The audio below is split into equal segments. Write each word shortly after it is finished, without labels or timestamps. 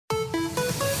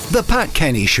The Pat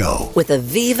Kenny Show with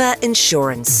Aviva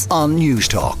Insurance on News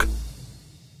Talk.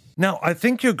 Now, I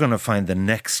think you're going to find the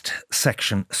next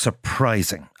section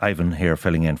surprising. Ivan here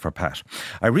filling in for Pat.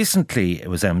 I recently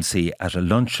was MC at a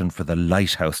luncheon for the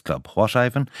Lighthouse Club. What,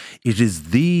 Ivan? It is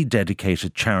the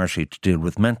dedicated charity to deal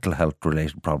with mental health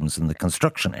related problems in the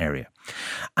construction area.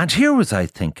 And here was I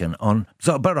thinking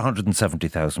so about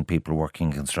 170,000 people working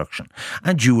in construction.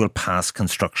 And you will pass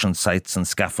construction sites and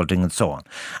scaffolding and so on.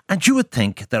 And you would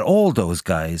think that all those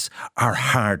guys are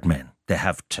hard men. They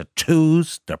have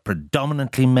tattoos, they're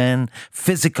predominantly men,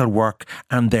 physical work,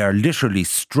 and they are literally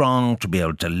strong to be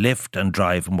able to lift and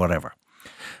drive and whatever.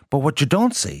 But what you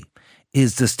don't see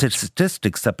is the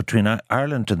statistics that between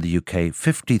Ireland and the UK,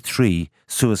 53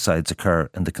 suicides occur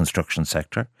in the construction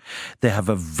sector. They have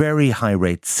a very high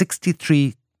rate,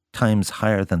 63 times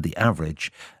higher than the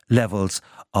average, levels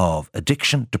of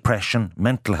addiction, depression,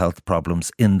 mental health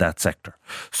problems in that sector.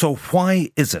 So why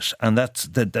is it? And that's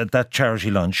that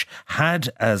charity lunch had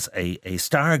as a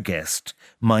star guest,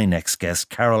 my next guest,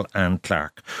 Carole and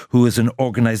Clarke, who is an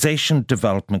organisation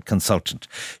development consultant.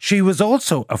 She was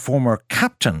also a former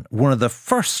captain, one of the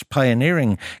first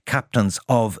pioneering captains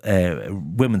of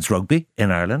women's rugby in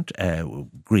Ireland,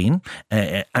 Green,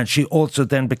 and she also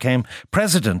then became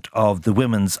president of the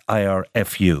women's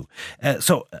IRFU.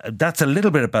 So that's a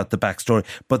little bit about the backstory,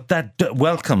 but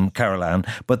welcome, Carole,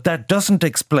 but that doesn't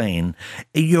explain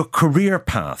your career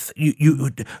path. You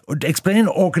explain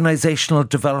organisational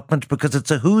development, because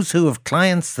it's a who's who of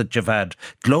clients that you've had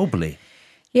globally.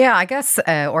 Yeah, I guess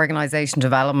organisation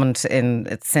development in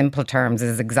its simple terms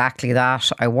is exactly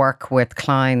that. I work with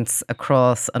clients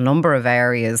across a number of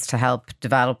areas to help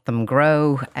develop them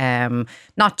grow,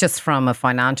 not just from a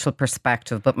financial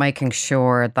perspective, but making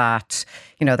sure that,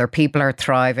 you know, their people are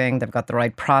thriving, they've got the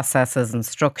right processes and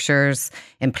structures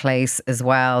in place as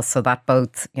well, so that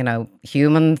both, you know,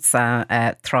 humans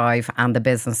thrive and the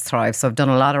business thrives. So I've done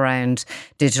a lot around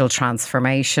digital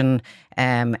transformation,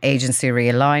 agency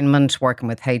realignment, working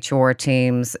with HR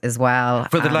teams as well.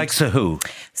 For the likes of who?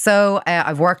 So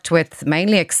I've worked with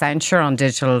mainly Accenture on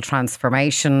digital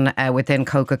transformation within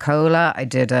Coca-Cola. I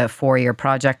did a 4-year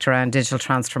project around digital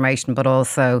transformation, but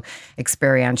also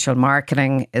experiential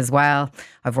marketing as well.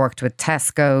 I've worked with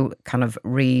Tesco, kind of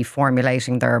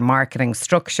reformulating their marketing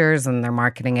structures and their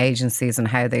marketing agencies and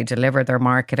how they deliver their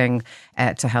marketing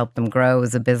to help them grow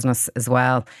as a business as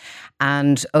well.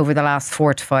 And over the last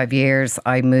 4 to 5 years,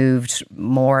 I moved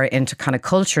more into kind of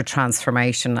culture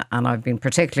transformation, and I've been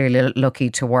particularly lucky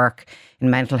to work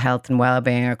in mental health and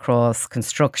wellbeing across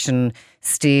construction,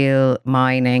 steel,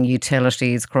 mining,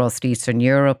 utilities across Eastern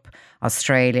Europe,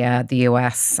 Australia, the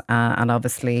US, and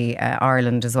obviously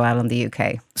Ireland as well, and the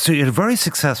UK. So you had a very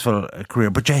successful career,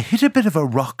 but you hit a bit of a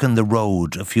rock in the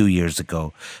road a few years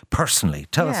ago, personally.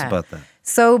 Tell us about that.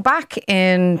 So back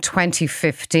in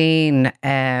 2015,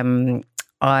 it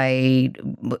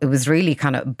was really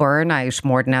kind of burnout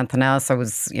more than anything else. I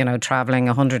was, you know, traveling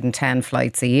 110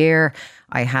 flights a year.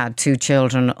 I had 2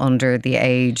 children under the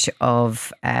age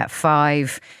of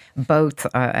 5, both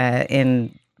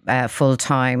in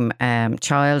full-time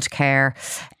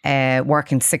childcare,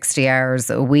 working 60 hours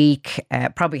a week.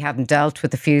 Probably hadn't dealt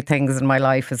with a few things in my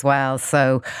life as well.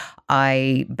 So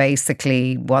I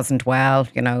basically wasn't well,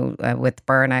 you know, with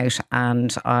burnout,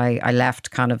 and I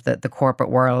left kind of the corporate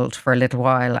world for a little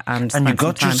while. And you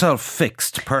got yourself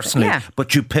fixed personally,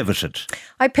 but you pivoted.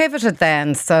 I pivoted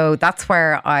then. So that's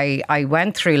where I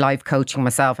went through life coaching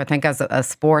myself. I think as a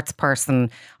sports person,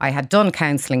 I had done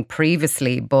counselling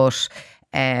previously, but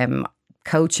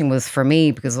coaching was for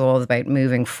me because it was all about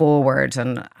moving forward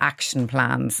and action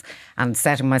plans and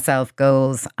setting myself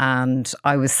goals. And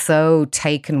I was so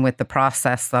taken with the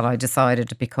process that I decided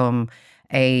to become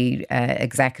a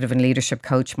executive and leadership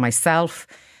coach myself.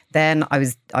 Then I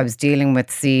was dealing with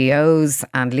CEOs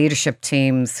and leadership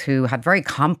teams who had very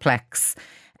complex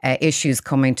issues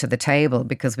coming to the table,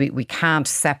 because we can't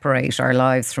separate our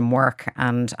lives from work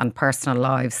and personal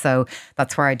lives. So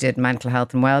that's where I did mental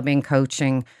health and wellbeing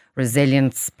coaching,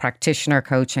 resilience practitioner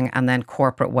coaching, and then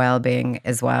corporate wellbeing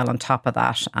as well on top of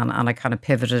that. And I kind of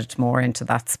pivoted more into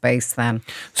that space then.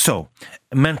 So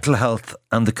mental health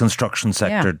and the construction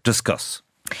sector, discuss.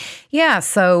 Yeah,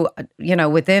 so, you know,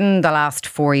 within the last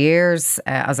 4 years,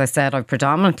 as I said, I've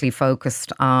predominantly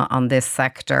focused on this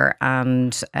sector.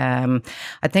 And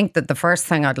I think that the first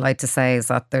thing I'd like to say is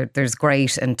that there's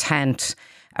great intent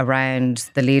around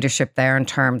the leadership there in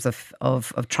terms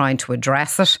of trying to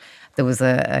address it. There was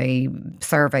a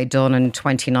survey done in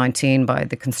 2019 by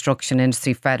the Construction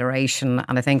Industry Federation,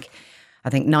 and I think I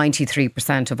think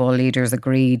 93% of all leaders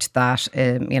agreed that,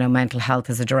 mental health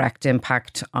has a direct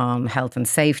impact on health and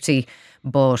safety,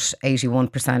 but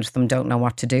 81% of them don't know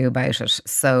what to do about it.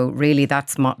 So really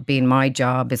that's been my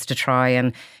job, is to try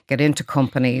and get into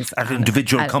companies. At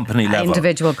individual company level.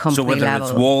 Individual company level.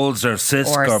 So whether it's Walls or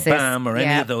Sisk or BAM or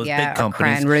any of those big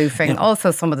companies. Crown Roofing,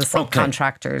 also some of the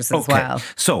subcontractors as well.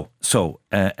 So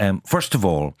first of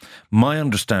all, my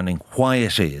understanding why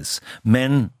it is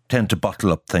men tend to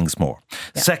bottle up things more.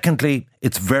 Yeah. Secondly,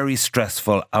 it's very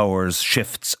stressful hours,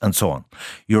 shifts and so on.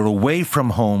 You're away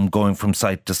from home, going from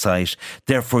site to site.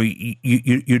 Therefore,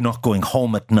 you're not going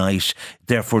home at night.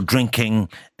 Therefore, drinking,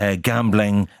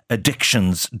 gambling,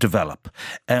 addictions develop.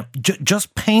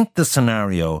 Just paint the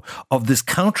scenario of this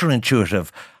counterintuitive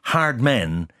hard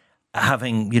men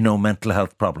having, mental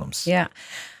health problems. Yeah.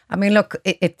 I mean, look,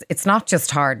 it's not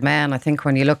just hard men. I think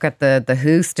when you look at the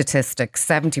WHO statistics,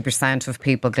 70% of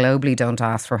people globally don't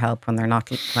ask for help when they're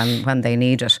not when they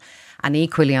need it. And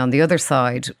equally on the other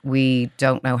side, we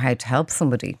don't know how to help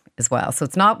somebody as well. So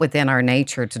it's not within our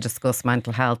nature to discuss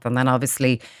mental health. And then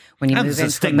obviously when you move into a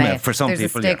stigma for some there's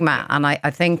people. There's a stigma. Yeah. And I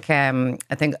think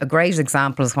a great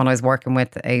example is when I was working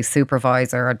with a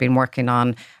supervisor. I'd been working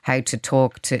on how to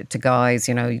talk to guys,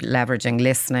 leveraging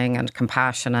listening and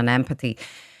compassion and empathy.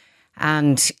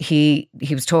 And he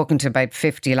was talking to about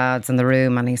 50 lads in the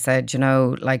room, and he said, I'm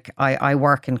an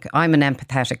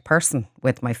empathetic person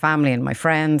with my family and my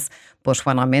friends, but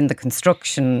when I'm in the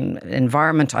construction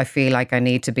environment, I feel like I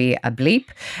need to be a bleep,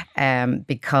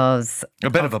 because a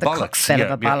bit of a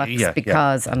bollocks,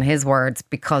 because, in his words,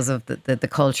 because of the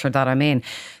culture that I'm in.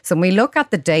 So when we look at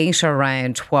the data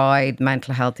around why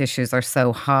mental health issues are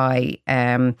so high,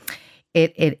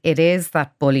 It is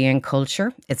that bullying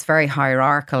culture. It's very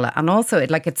hierarchical. And also,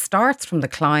 it starts from the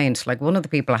client. Like, one of the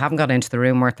people I haven't got into the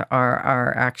room with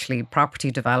are actually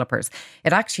property developers.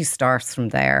 It actually starts from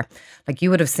there. Like, you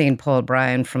would have seen Paul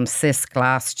Brown from Sisk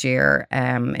last year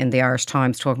in the Irish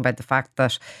Times talking about the fact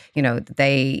that,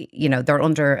 they're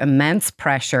under immense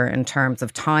pressure in terms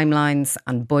of timelines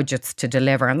and budgets to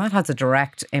deliver. And that has a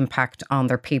direct impact on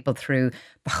their people through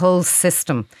the whole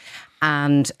system.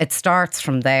 And it starts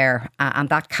from there, and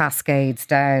that cascades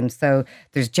down. So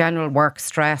there's general work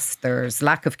stress, there's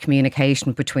lack of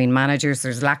communication between managers,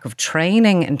 there's lack of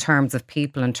training in terms of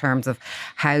people, in terms of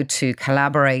how to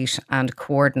collaborate and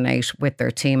coordinate with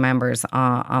their team members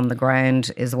on the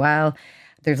ground as well.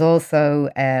 There's also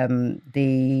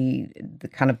the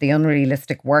kind of the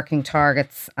unrealistic working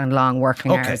targets and long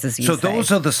working hours, as you say. So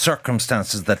those are the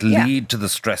circumstances that lead to the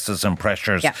stresses and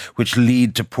pressures which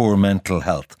lead to poor mental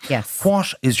health. Yes.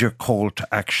 What is your call to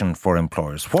action for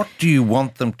employers? What do you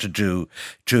want them to do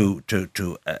to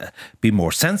be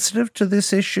more sensitive to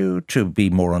this issue, to be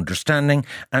more understanding,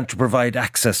 and to provide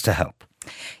access to help?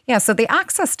 Yeah, so the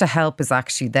access to help is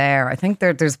actually there. I think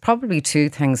there's probably two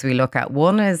things we look at.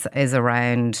 One is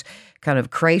around kind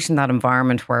of creating that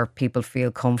environment where people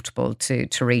feel comfortable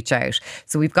to reach out.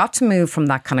 So we've got to move from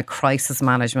that kind of crisis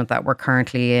management that we're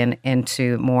currently in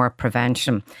into more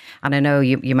prevention. And I know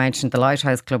you mentioned the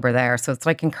Lighthouse Club are there, so it's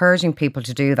like encouraging people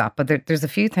to do that. But there's a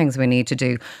few things we need to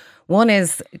do. One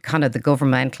is kind of the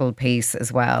governmental piece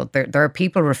as well. There are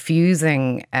people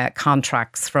refusing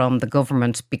contracts from the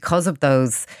government because of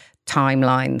those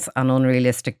timelines and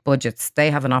unrealistic budgets.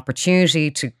 They have an opportunity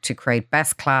to create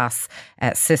best class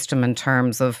system in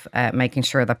terms of making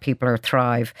sure that people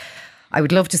thrive. I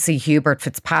would love to see Hubert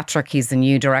Fitzpatrick. He's the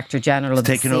new Director General of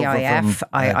the CIF.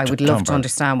 I would love to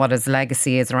understand what his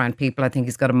legacy is around people. I think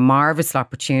he's got a marvellous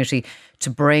opportunity to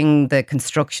bring the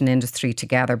construction industry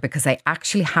together, because they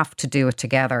actually have to do it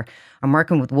together. I'm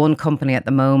working with one company at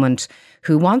the moment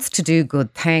who wants to do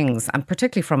good things, and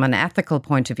particularly from an ethical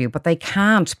point of view, but they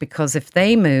can't, because if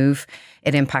they move,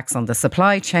 it impacts on the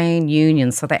supply chain,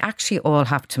 unions, so they actually all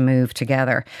have to move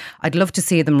together. I'd love to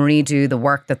see them redo the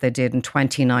work that they did in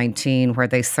 2019 where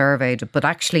they surveyed it, but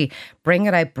actually bring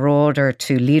it out broader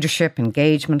to leadership,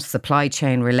 engagement, supply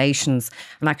chain relations,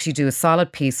 and actually do a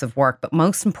solid piece of work, but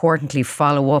most importantly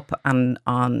follow up and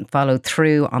follow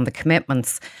through on the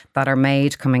commitments that are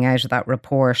made coming out of that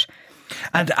report.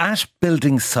 And at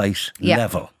building site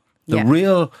level, the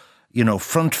real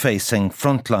front-facing,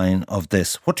 front line of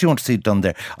this. What do you want to see done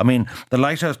there? I mean, the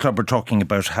Lighthouse Club are talking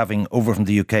about having, over from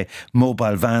the UK,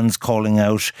 mobile vans calling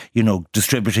out,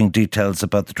 distributing details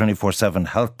about the 24/7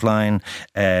 helpline.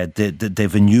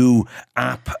 They've a new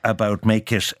app about Make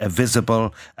It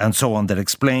Visible and so on that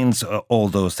explains all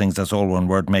those things. That's all one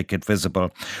word, make it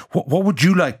visible. What would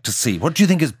you like to see? What do you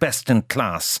think is best in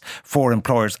class for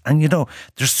employers? And,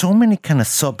 there's so many kind of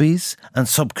subbies and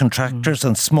subcontractors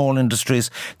and small industries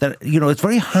that it's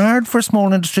very hard for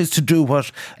small industries to do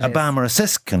what a BAM or a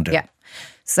CISC can do. Yeah.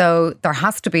 So there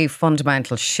has to be a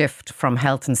fundamental shift from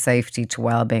health and safety to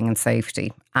wellbeing and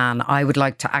safety. And I would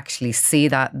like to actually see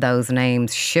those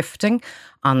names shifting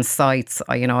on sites.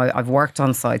 I've worked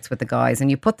on sites with the guys, and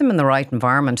you put them in the right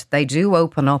environment, they do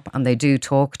open up and they do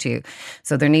talk to you.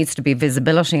 So there needs to be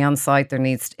visibility on site.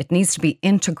 It needs to be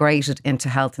integrated into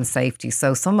health and safety.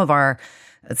 So some of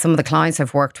the clients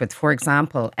I've worked with, for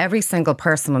example, every single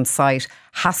person on site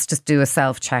has to do a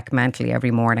self-check mentally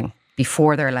every morning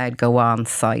before they're allowed to go on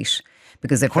site.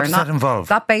 Because if what they're does not, that involve?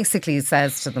 That basically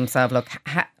says to themselves,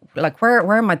 look, where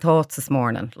are my thoughts this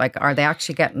morning? Like, are they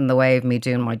actually getting in the way of me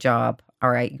doing my job?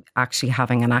 Are I actually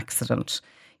having an accident?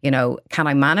 Can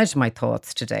I manage my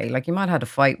thoughts today? Like, you might have had a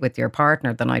fight with your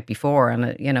partner the night before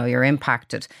and, you're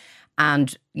impacted.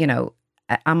 And,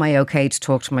 am I okay to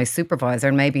talk to my supervisor?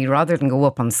 And maybe rather than go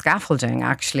up on scaffolding,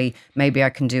 actually, maybe I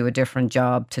can do a different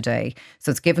job today.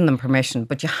 So it's giving them permission,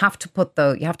 but you have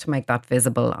to make that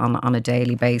visible on a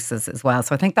daily basis as well.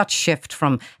 So I think that shift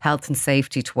from health and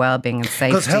safety to wellbeing and safety,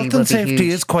 because health and safety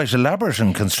huge. is quite elaborate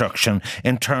in construction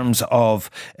in terms of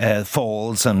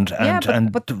falls and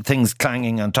things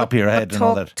clanging on top of your head and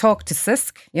all that. Talk to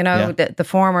CISC. The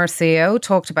former CEO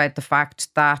talked about the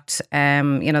fact that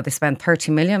they spend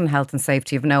 30 million in health and safety.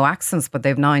 You've no accidents, but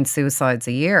they've 9 suicides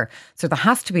a year. So there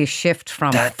has to be a shift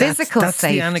from physical that's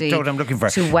safety the anecdote I'm looking for.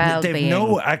 To well-being. They've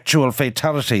no actual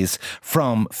fatalities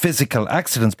from physical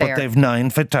accidents, but they've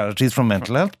 9 fatalities from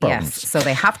mental health problems. Yes, so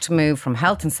they have to move from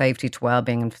health and safety to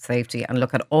well-being and safety and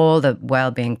look at all the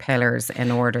well-being pillars in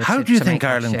order to How do you think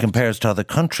make Ireland compares to other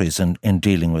countries in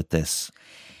dealing with this?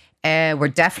 We're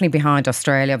definitely behind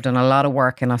Australia. I've done a lot of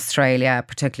work in Australia,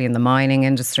 particularly in the mining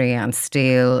industry and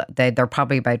steel. They're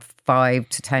probably about 5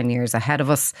 to 10 years ahead of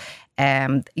us.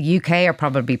 UK are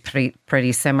probably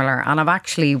pretty similar, and I've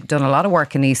actually done a lot of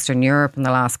work in Eastern Europe in the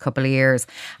last couple of years,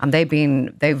 and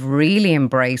they've really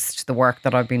embraced the work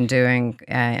that I've been doing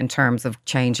in terms of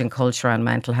changing culture and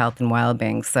mental health and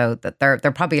well-being. So that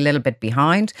they're probably a little bit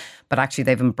behind, but actually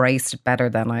they've embraced it better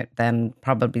than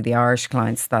probably the Irish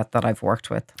clients that I've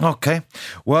worked with. Okay,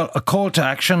 well, a call to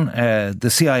action. The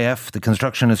CIF, the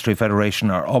Construction Industry Federation,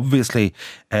 are obviously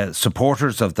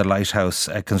supporters of the Lighthouse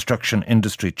Construction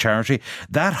Industry Charity.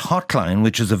 That hotline,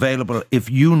 which is available if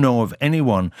you know of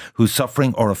anyone who's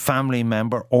suffering or a family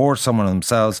member or someone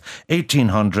themselves,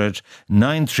 1800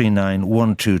 939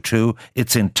 122.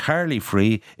 It's entirely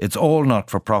free. It's all not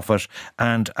for profit.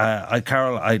 And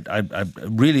Carole, I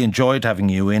really enjoyed having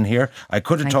you in here. I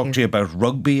could have talked to you about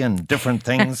rugby and different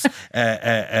things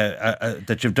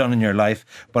that you've done in your life,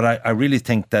 but I really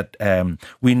think that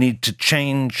we need to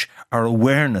change our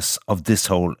awareness of this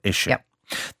whole issue. Yep.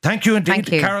 Thank you indeed,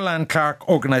 Thank you. Carole Clarke,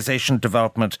 Organisation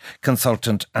Development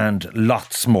Consultant, and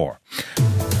lots more.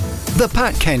 The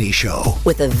Pat Kenny Show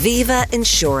with Aviva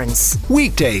Insurance.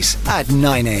 weekdays at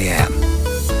 9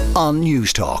 a.m. on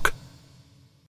News Talk.